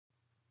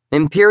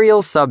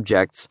Imperial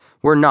subjects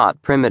were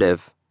not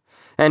primitive,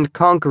 and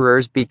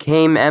conquerors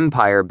became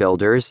empire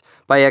builders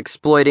by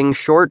exploiting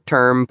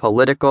short-term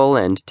political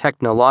and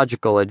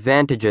technological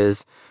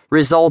advantages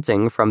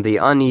resulting from the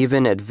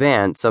uneven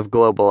advance of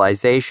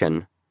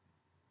globalization.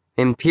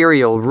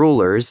 Imperial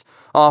rulers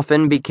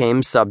often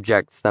became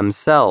subjects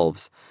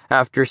themselves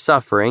after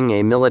suffering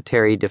a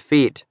military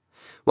defeat,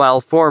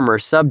 while former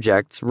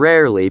subjects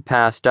rarely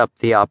passed up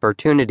the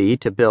opportunity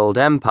to build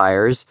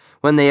empires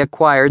when they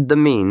acquired the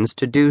means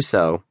to do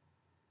so.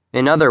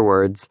 In other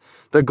words,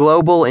 the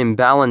global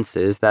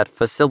imbalances that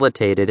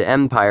facilitated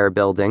empire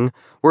building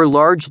were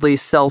largely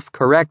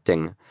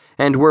self-correcting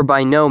and were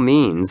by no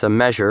means a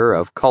measure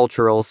of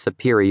cultural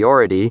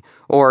superiority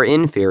or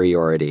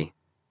inferiority.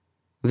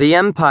 The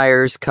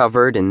empires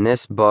covered in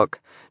this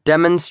book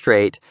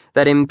demonstrate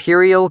that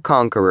imperial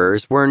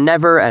conquerors were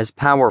never as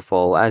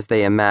powerful as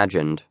they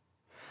imagined.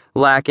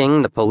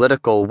 Lacking the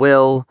political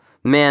will,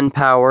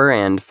 manpower,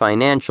 and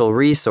financial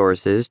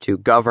resources to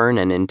govern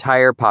an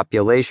entire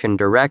population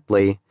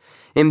directly,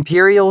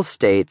 imperial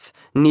states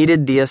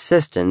needed the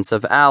assistance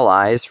of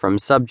allies from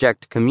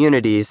subject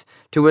communities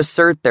to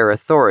assert their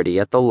authority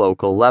at the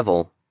local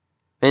level.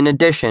 In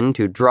addition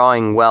to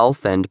drawing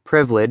wealth and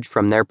privilege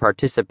from their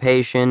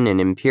participation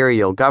in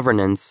imperial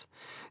governance,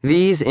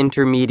 these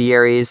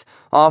intermediaries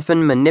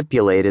often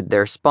manipulated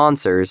their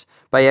sponsors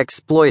by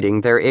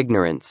exploiting their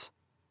ignorance.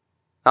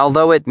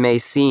 Although it may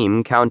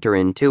seem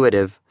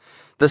counterintuitive,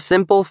 the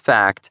simple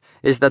fact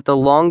is that the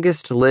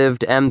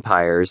longest-lived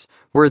empires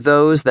were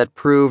those that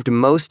proved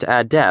most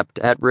adept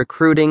at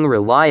recruiting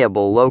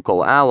reliable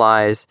local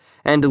allies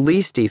and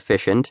least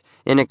efficient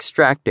in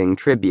extracting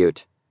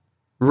tribute.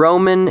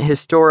 Roman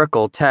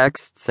historical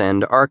texts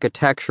and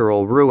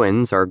architectural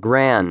ruins are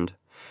grand,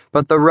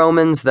 but the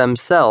Romans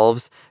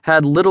themselves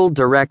had little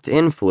direct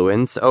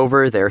influence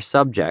over their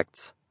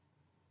subjects.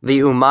 The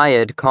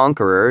Umayyad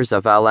conquerors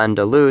of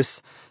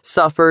Al-Andalus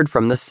suffered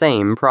from the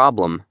same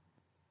problem.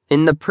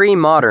 In the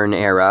pre-modern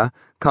era,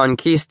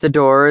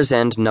 conquistadors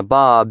and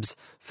nabobs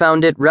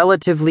found it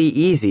relatively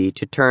easy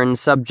to turn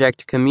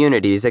subject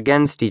communities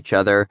against each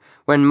other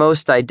when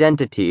most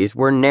identities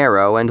were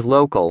narrow and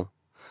local.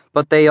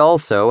 But they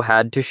also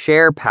had to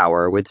share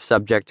power with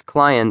subject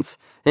clients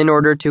in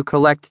order to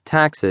collect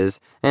taxes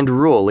and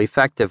rule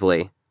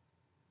effectively.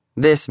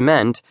 This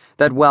meant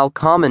that while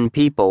common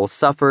people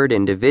suffered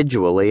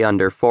individually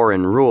under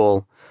foreign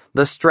rule,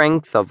 the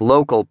strength of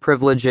local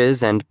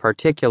privileges and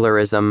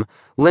particularism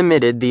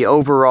limited the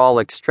overall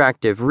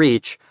extractive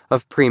reach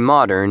of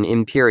pre-modern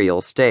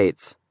imperial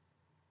states.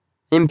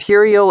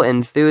 Imperial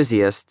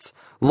enthusiasts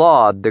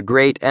laud the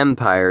great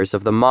empires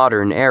of the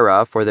modern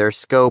era for their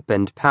scope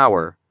and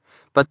power,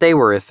 but they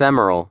were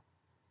ephemeral.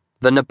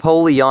 The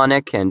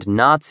Napoleonic and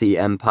Nazi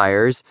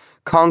empires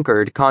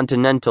conquered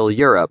continental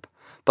Europe,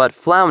 but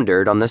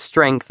floundered on the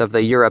strength of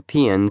the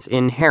Europeans'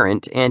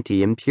 inherent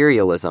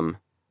anti-imperialism.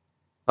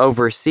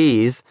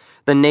 Overseas,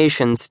 the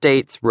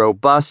nation-state's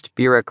robust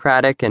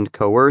bureaucratic and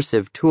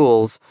coercive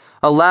tools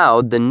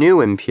allowed the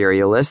new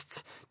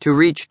imperialists to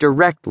reach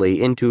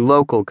directly into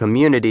local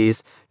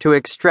communities to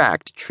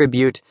extract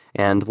tribute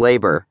and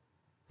labor.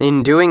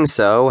 In doing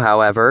so,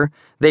 however,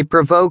 they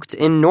provoked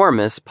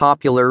enormous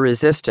popular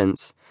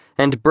resistance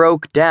and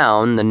broke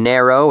down the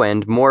narrow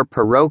and more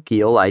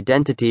parochial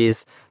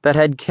identities that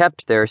had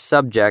kept their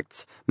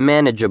subjects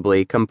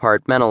manageably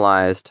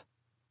compartmentalized.